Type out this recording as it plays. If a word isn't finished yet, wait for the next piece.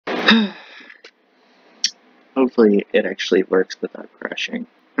Hopefully it actually works without crashing.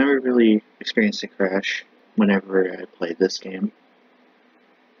 I never really experienced a crash whenever I played this game,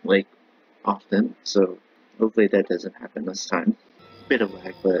 like, often, so hopefully that doesn't happen this time. Bit of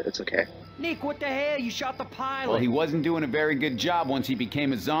lag, but it's okay. Nick, what the hell? You shot the pilot! Well, he wasn't doing a very good job once he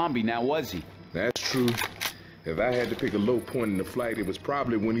became a zombie, now was he? That's true. If I had to pick a low point in the flight, it was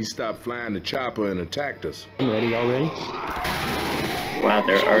probably when he stopped flying the chopper and attacked us. I'm ready already? Wow,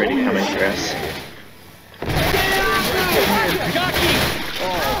 they're already coming for us. Jockey!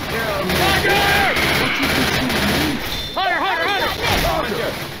 Hunter!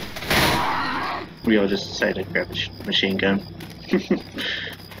 We all just decided to grab a machine gun.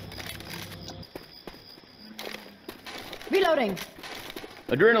 Reloading.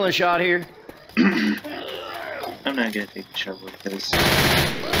 Adrenaline shot here. I'm not gonna take the shovel because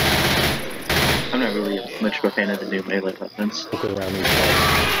I'm not really much of a fan of the new melee weapons. Look around these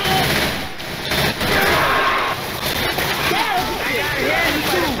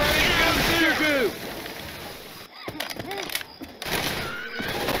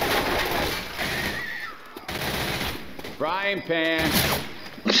Frying pan.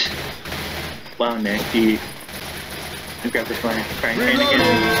 Wow, Nick, you grabbed the frying pan again.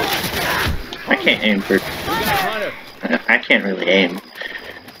 I can't aim for. I can't really aim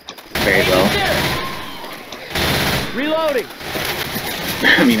very well. Reloading.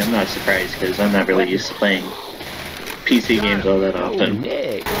 I mean, I'm not surprised because I'm not really used to playing PC games all that often.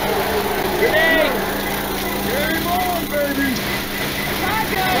 Nick. Game on, baby!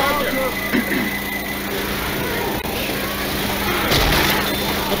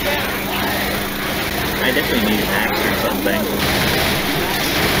 I definitely need an axe or something.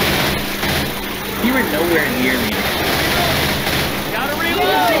 You were nowhere near me. Gotta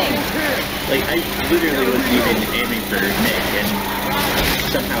reload! Like, I literally wasn't even aiming for Nick, and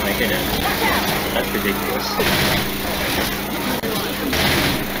somehow I hit him. That's ridiculous.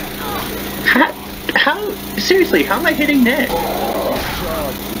 How? Seriously, how am I hitting Nick?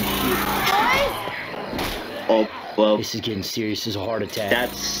 Oh, well. This is getting serious as a heart attack.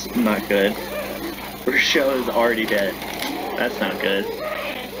 That's not good. Rochelle is already dead. That's not good.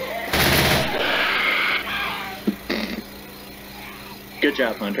 Good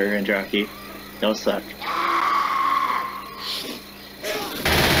job, Hunter and Jockey. Y'all suck.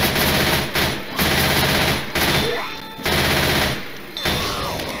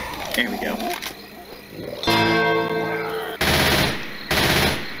 There we go.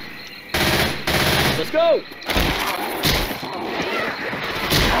 Let's go!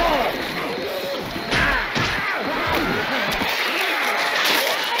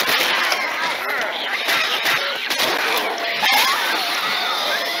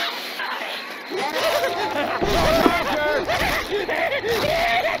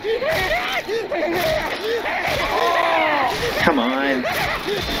 Come on.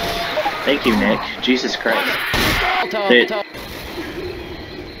 Thank you, Nick. Jesus Christ.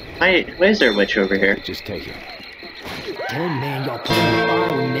 Why is there a witch over here? Just take it. Tell him, man, y'all put him in the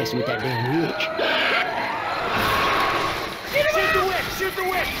fire when messing with that damn witch. Shoot the witch! Shoot the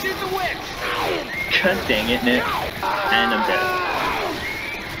witch! Shoot the witch! God dang it, Nick. And I'm dead.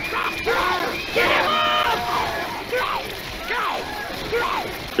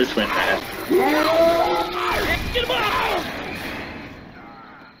 This went bad. Get him up!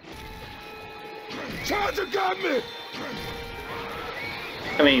 Charger got me!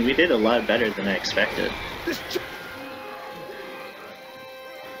 I mean, we did a lot better than I expected.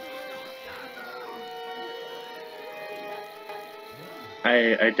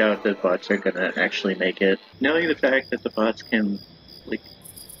 I doubt that bots are gonna actually make it. Knowing the fact that the bots can, like,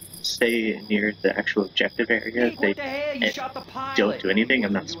 stay near the actual objective area, Nick, they don't do anything,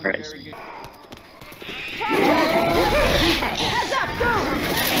 I'm not surprised. Heads up, go!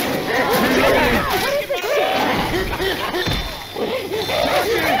 What is this shit?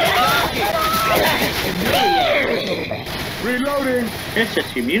 Reloading! It's just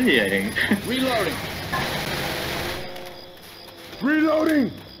humiliating. Reloading.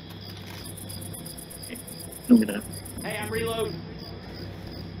 Reloading! I'm gonna... Hey, I'm reloading.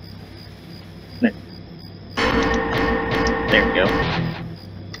 There we go.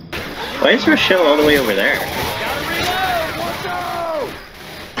 Why is Rochelle all the way over there? Gotta reload! Let's go!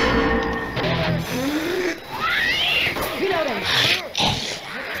 Reloading.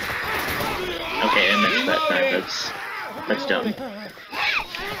 Okay, I missed that time. That's dumb.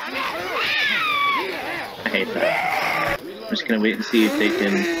 I hate that. I'm just gonna wait and see if they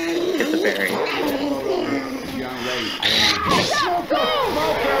can hit the bearing.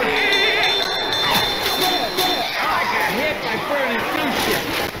 I got hit by burning blue shit.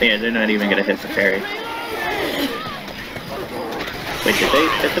 Yeah, they're not even gonna hit the parry. Wait, did they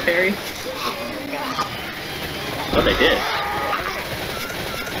hit the parry? Oh, they did.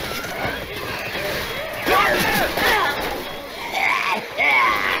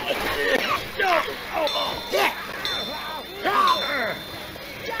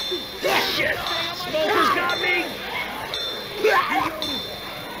 Shit! Smoker's got me!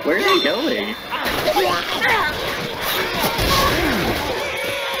 Where are they going?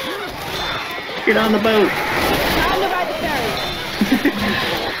 Get on the boat! Time to ride the ferry.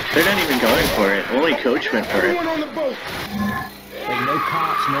 They're not even going for it. Only Coach went for it. Everyone on the boat. Like, no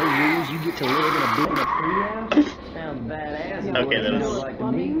cops, no rules, you get to live in a building of treehouse? Sounds badass. Okay, then. Sounds like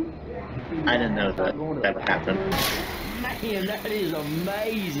to me. I didn't know that that would happen. Man, that is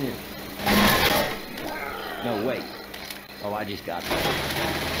amazing. No, wait. Oh, I just got that.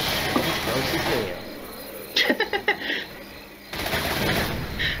 Close as hell.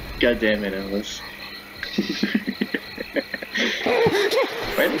 God damn it, Ellis.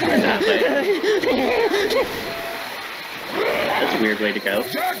 Why did they not play? That's a weird way to go.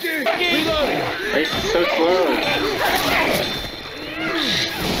 Why is it so slow?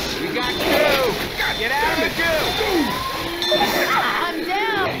 We got two! Get out of the two! I'm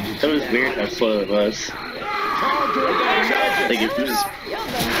down. That was weird how slow it was. Like, it was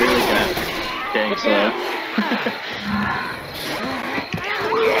really dang slow.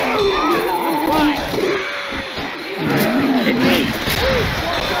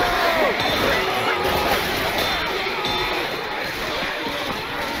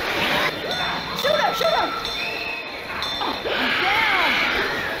 Shoot him! Shoot him!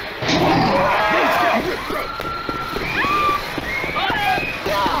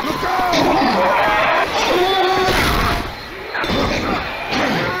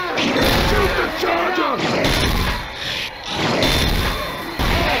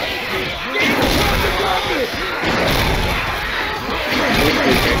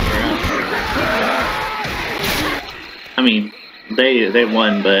 I mean, they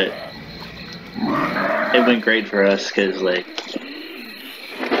won, but it went great for us because, like,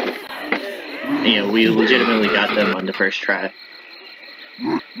 you know, we legitimately got them on the first try.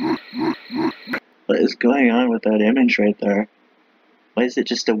 What is going on with that image right there? Why is it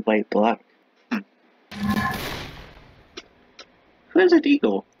just a white block? Who has a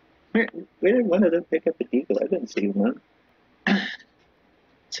deagle? Where did one of them pick up a deagle? I didn't see one.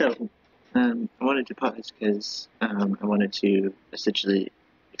 So, I wanted to pause because I wanted to essentially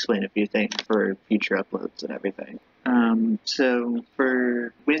explain a few things for future uploads and everything. So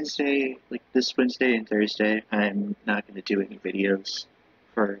for Wednesday, like this Wednesday and Thursday, I'm not going to do any videos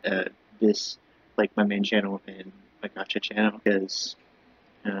for this, like my main channel and my gotcha channel, because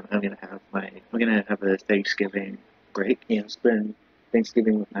I'm gonna have a Thanksgiving break. You know, spend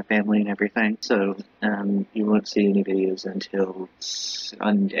Thanksgiving with my family and everything. So you won't see any videos until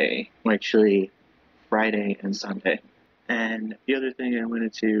Sunday, or actually Friday and Sunday. And the other thing I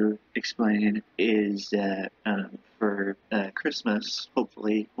wanted to explain is that for Christmas,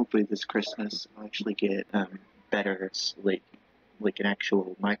 hopefully this Christmas, I'll actually get better, like an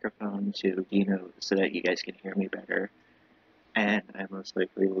actual microphone to, you know, so that you guys can hear me better. And I most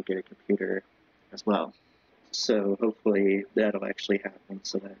likely will get a computer as well. So hopefully that'll actually happen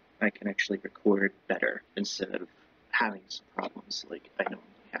so that I can actually record better instead of having some problems like I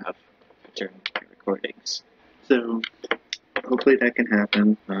normally have during my recordings. So hopefully that can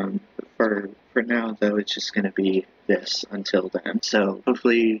happen. For now though, it's just gonna be this until then. So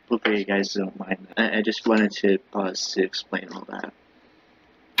hopefully you guys don't mind that. I just wanted to pause to explain all that.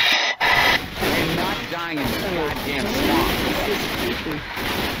 You're not dying in the goddamn swamp.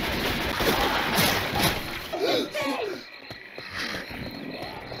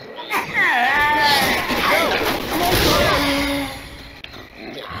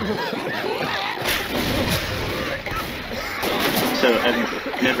 So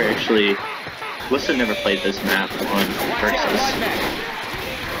I've never actually, Wissa never played this map on Versus.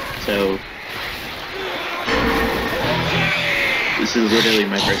 So this is literally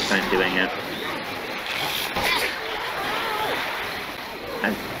my first time doing it.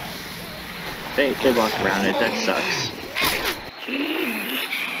 They walk around it, that sucks.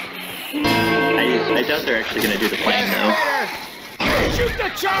 I doubt they're actually gonna do the plane though. Shoot the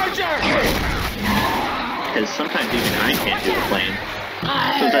charger! Because sometimes even I can't do the plane.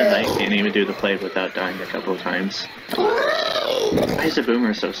 Sometimes I can't even do the plane without dying a couple of times. Why is the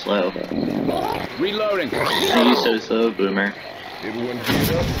boomer so slow? Reloading. Why are you so slow, boomer? Everyone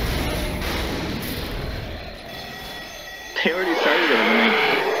get up. They already started it,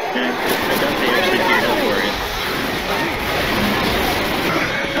 I doubt they actually geared up for it.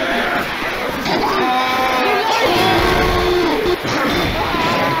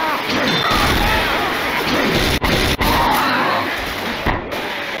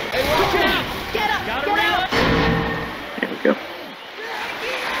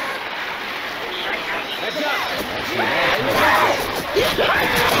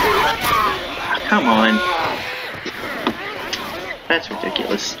 come on. That's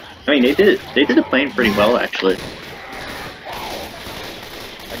ridiculous. I mean, they did the plane pretty well, actually.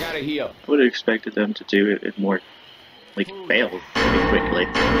 I gotta heal. I would have expected them to do it more, like, fail pretty quickly.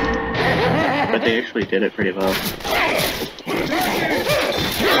 But they actually did it pretty well.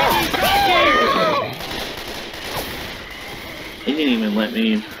 He didn't even let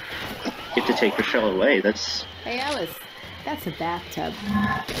me get to take Rochelle away. That's... Hey, Alice. That's a bathtub.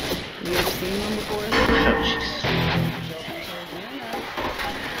 You ever seen one before? Oh, jeez.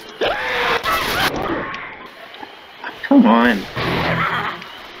 Come on.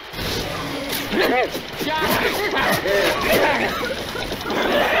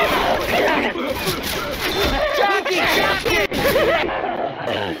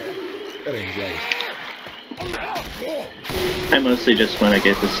 I mostly just want to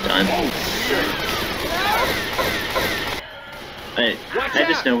get this done. I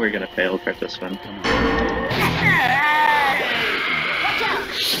just know we're gonna fail for this one.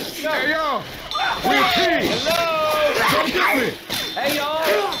 Hey, y'all! We're a team! Hello! Come get me! Hey, y'all!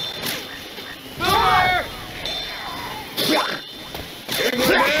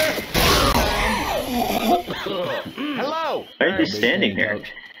 Hello! Why are they standing there?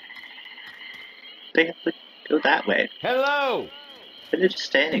 They have to go that way. Hello! But they're just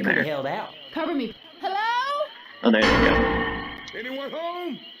standing Could have there. held out. Cover me. Hello? Oh, there they go. Anyone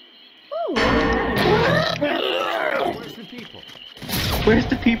home? Ooh, Where's the people? Where's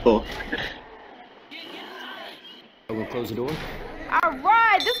the people? I'm gonna close the door. all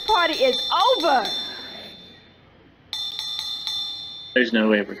right, this party is over. There's no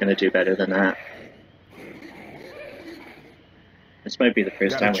way we're gonna do better than that. This might be the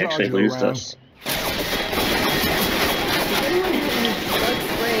first Got a time we actually charger lose around. this. Let's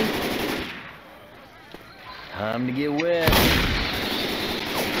spray. Time to get wet.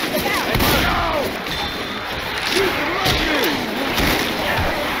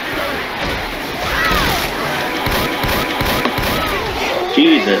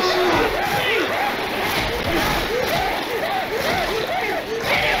 Jesus.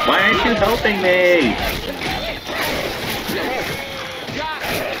 Why aren't you helping me?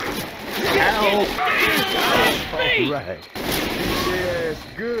 Help! Right. Yes,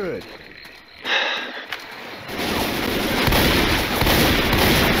 good.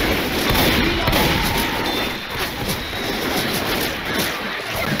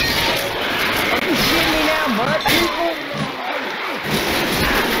 Shitting me now, mud people?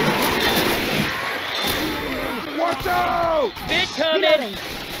 Watch out! Big coming!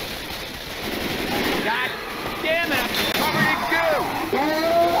 God damn it! I'm covered in goo!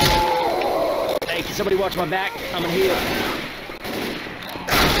 Hey, can somebody watch my back? I'm gonna heal.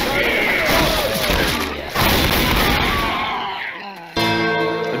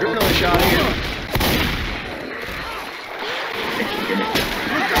 Adrenaline shot here.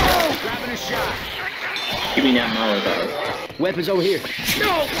 Grabbing a shot. Give me that Molotov. Weapons over here.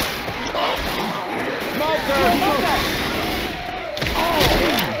 No!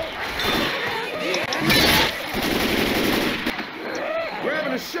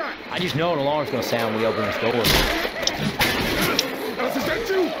 Grabbing a shot. I just know an alarm's gonna sound when we open this door. Alice, is that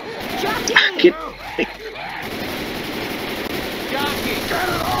you? Get... Jockey!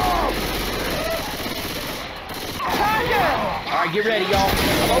 Alright, get ready, y'all.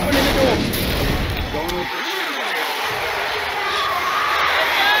 I'm opening the door.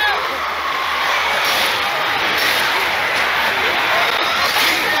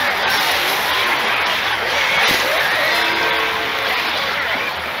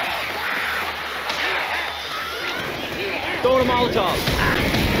 Throwing a Molotov.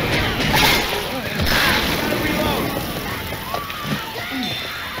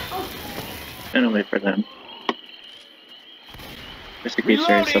 I'm gonna wait for them. Just in case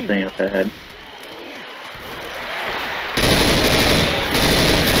there's something up ahead.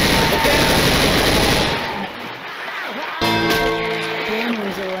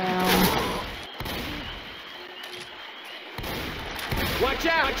 Cameras around. Watch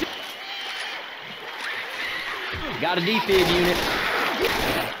out! Got a defib unit.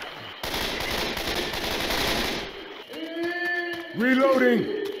 Reloading.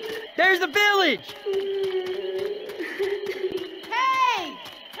 There's the village! Hey!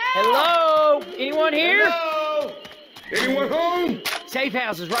 Hello? Anyone here? Hello! Anyone home? Safe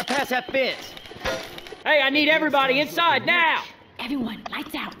houses right past that fence. Hey, I need everybody inside now! Everyone,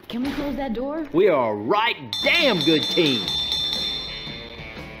 lights out. Can we close that door? We are a right damn good team.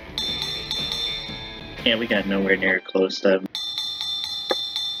 Yeah, we got nowhere near close to them.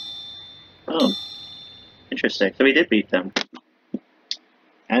 Oh. Interesting. So we did beat them.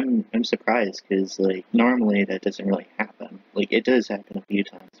 I'm surprised because like normally that doesn't really happen. Like it does happen a few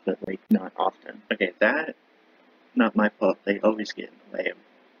times, but like not often. Okay, that not my fault. They always get in the way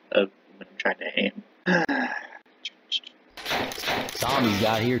of when I'm trying to aim. Zombies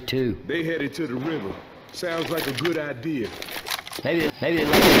got here too. They headed to the river. Sounds like a good idea. Maybe they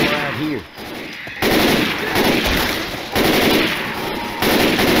left them around here.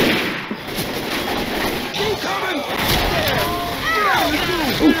 Keep coming!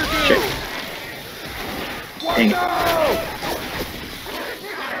 Oh shit! Dang it.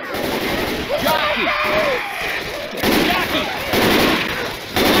 Jockey! Jockey!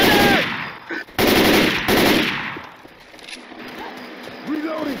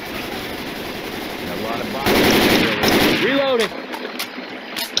 Reloading! A lot of bodies. Reloading!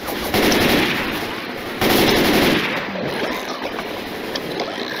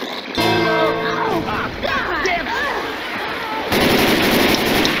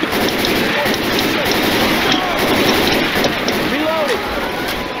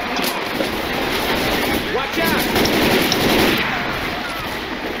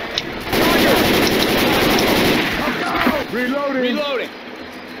 Reloading! Reloading!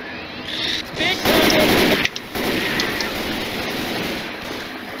 Big target!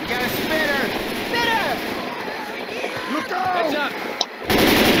 You got a spinner! Spinner! Look out! Heads up!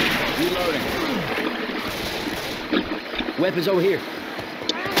 Reloading. Weapons over here.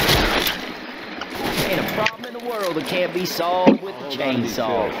 Ain't a problem in the world that can't be solved with a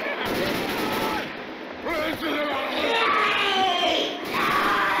chainsaw.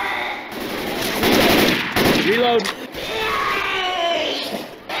 Reload.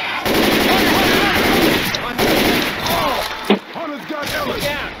 Hunter's got Ellis!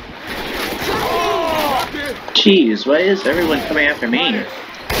 Jeez, why is everyone coming after me?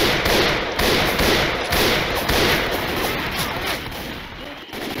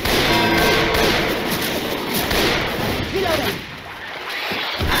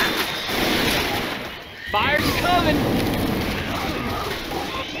 Fire's coming.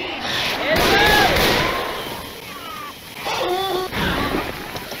 Heads up.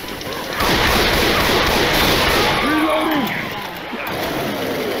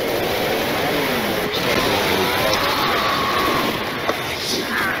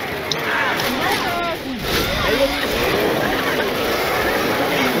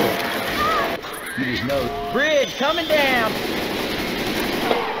 You just know. Bridge coming down.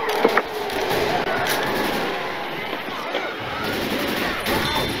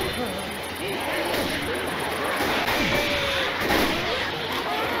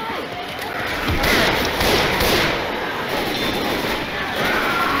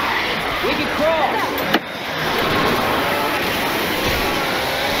 We can cross.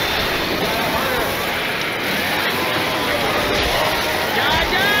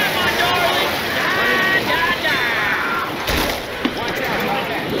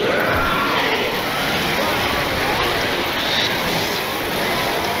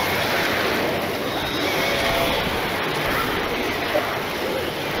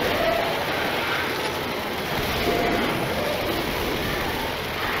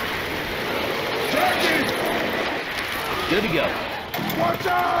 Good to go. Watch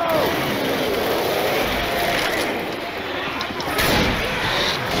out!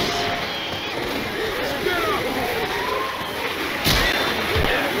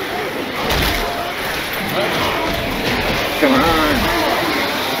 Come on!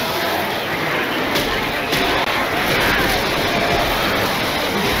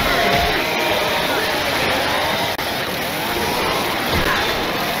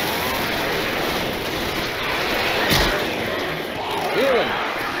 Dylan,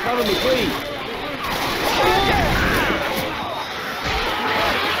 cover me, please.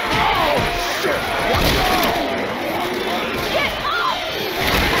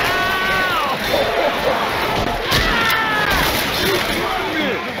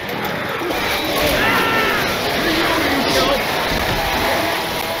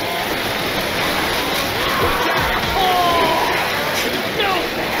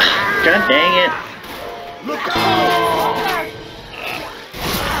 God dang it! Look out!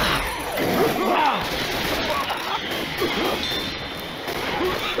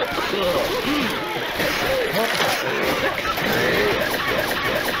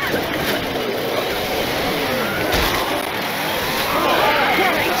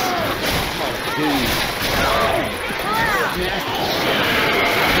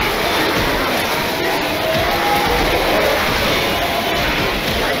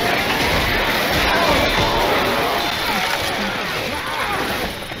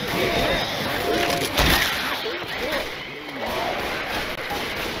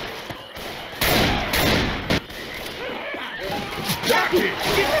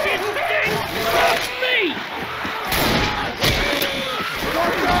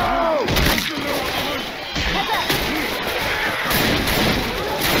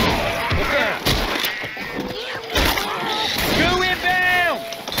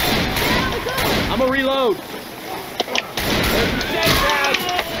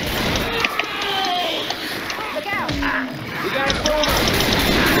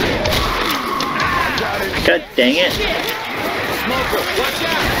 God dang it! Smoker, watch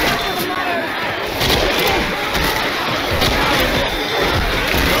out!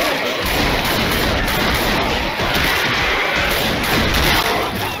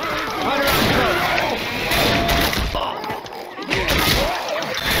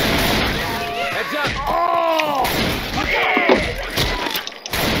 Heads up! Oh!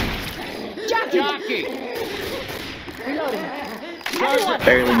 Jockey! Reloading.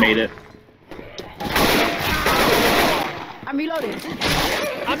 Barely made it. I'm reloading.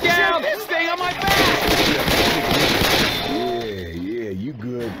 I'm down! Stay on my back! Yeah, you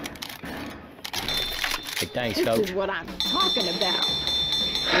good. Hey, thanks, This Coach. is what I'm talking about.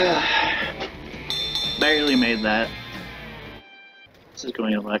 Barely made that. This is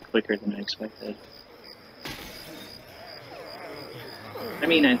going a lot quicker than I expected. I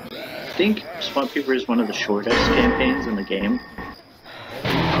mean, I think Swamp Fever is one of the shortest campaigns in the game.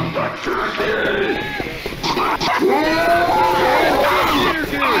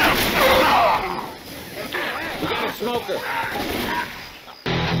 We got a smoker!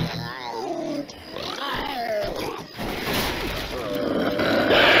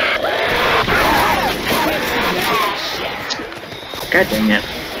 God dang it.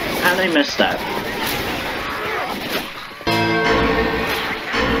 How did I miss that?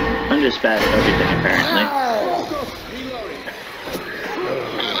 I'm just bad at everything, apparently.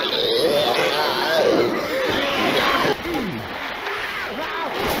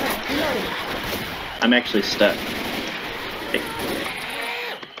 I'm actually stuck.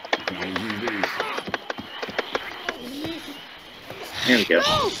 There we go.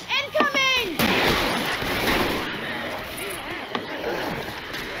 Incoming!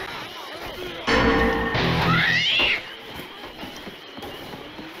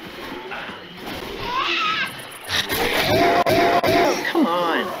 Come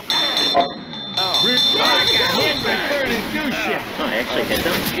on! Oh, I got hit by burning goose shit! Oh, I actually hit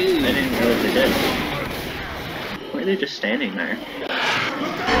them? I didn't realize I did. Why are they just standing there?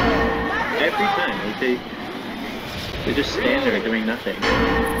 Every time, like they just stand there doing nothing.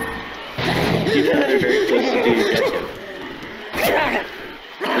 Even though they're very close to the objective.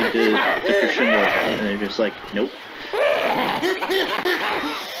 Like the crescendo, and they're just like, nope. Oh,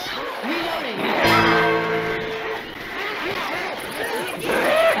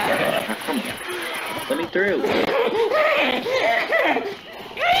 come on. Let me through.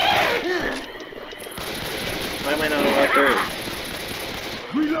 Why am I not allowed through?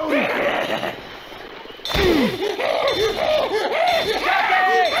 Reloading!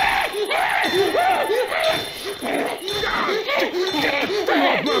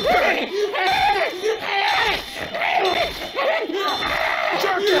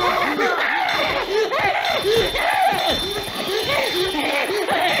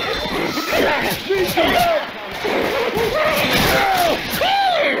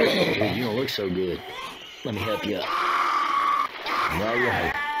 Dude, you don't look so good. Let me help you up. All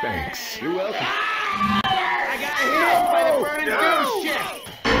right, thanks. You're welcome. I got hit by the burning goose shit!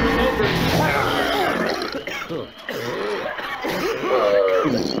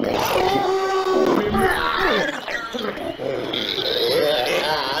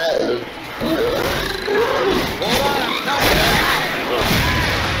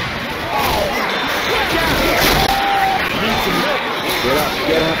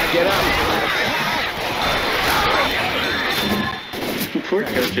 Get up. Poor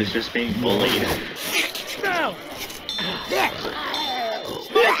coach is just being bullied. No!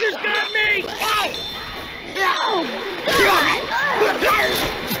 Smoker's got me!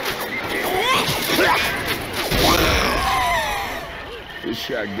 This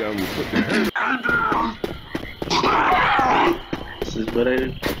shotgun will put the hurt. This is what I say.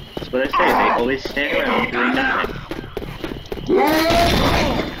 They always stand around doing nothing.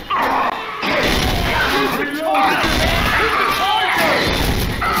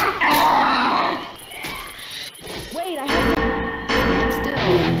 Wait, I have to... Still,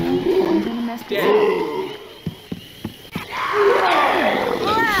 I'm gonna mess this up.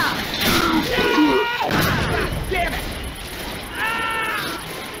 Damn it!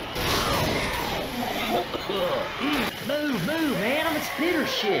 Move, man. I'm a spitter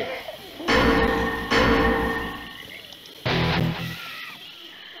shit.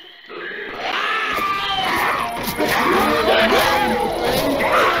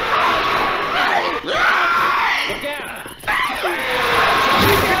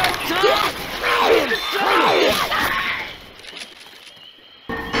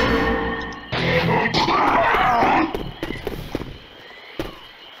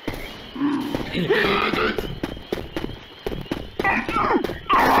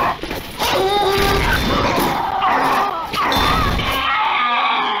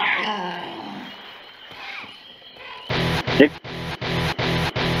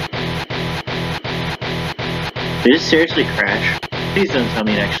 Did it seriously crash? Please don't tell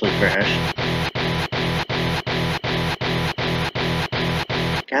me it actually crashed.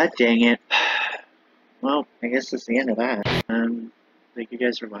 God dang it. Well, I guess that's the end of that. Thank you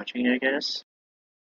guys for watching, I guess.